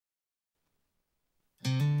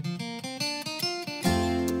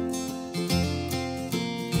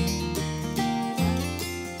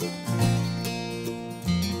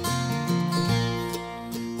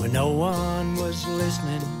one was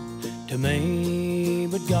listening to me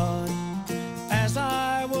but God as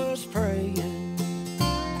I was praying.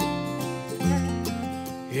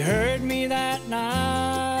 He heard me that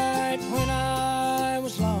night when I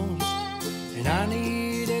was lost and I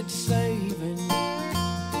needed saving.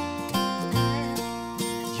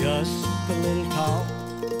 Just the little talk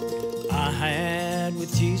I had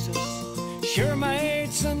with Jesus sure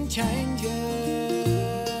made some changes.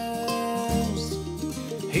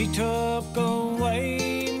 He took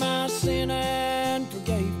away my sin and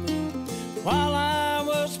forgave me while I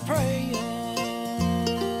was praying.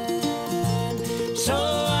 So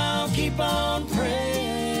I'll keep on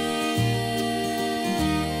praying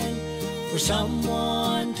for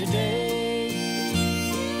someone today.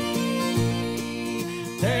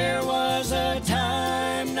 There was a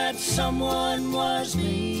time that someone was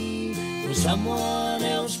me when someone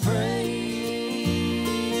else prayed.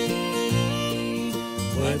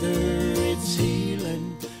 Whether it's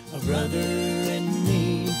healing a brother in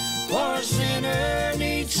need or a sinner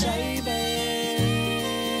needs saving,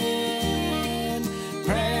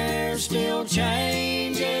 prayer still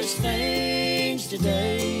changes things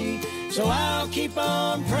today. So I'll keep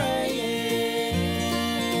on praying.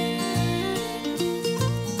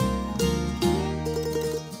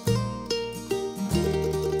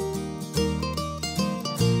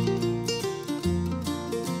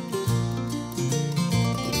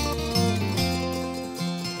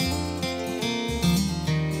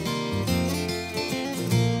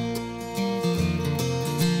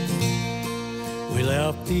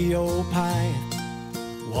 The old path,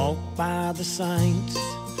 walked by the saints,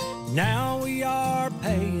 now we are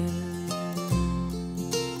paying.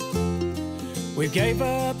 We gave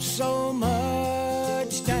up so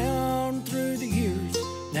much down through the years,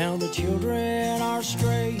 now the children are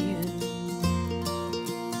straying.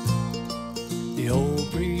 The old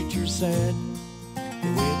preacher said that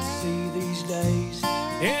we'd see these days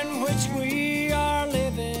in which we are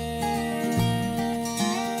living.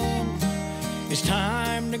 It's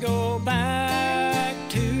time to go back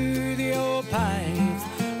to the old path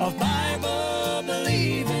of Bible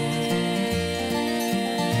believing.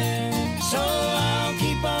 So I'll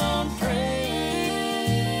keep on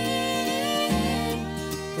praying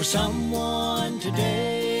for someone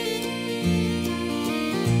today.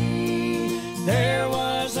 There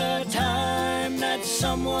was a time that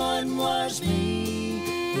someone was me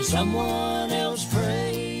when someone else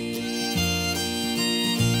prayed.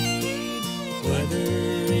 Whether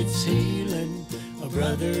it's healing a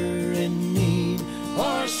brother in need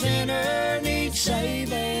or a sinner needs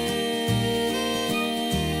saving,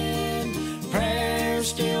 prayer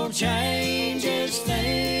still changes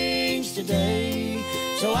things today.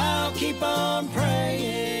 So I'll keep on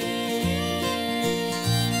praying.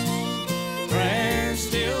 Prayer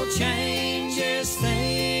still changes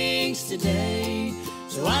things today.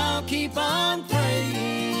 So I'll keep on praying.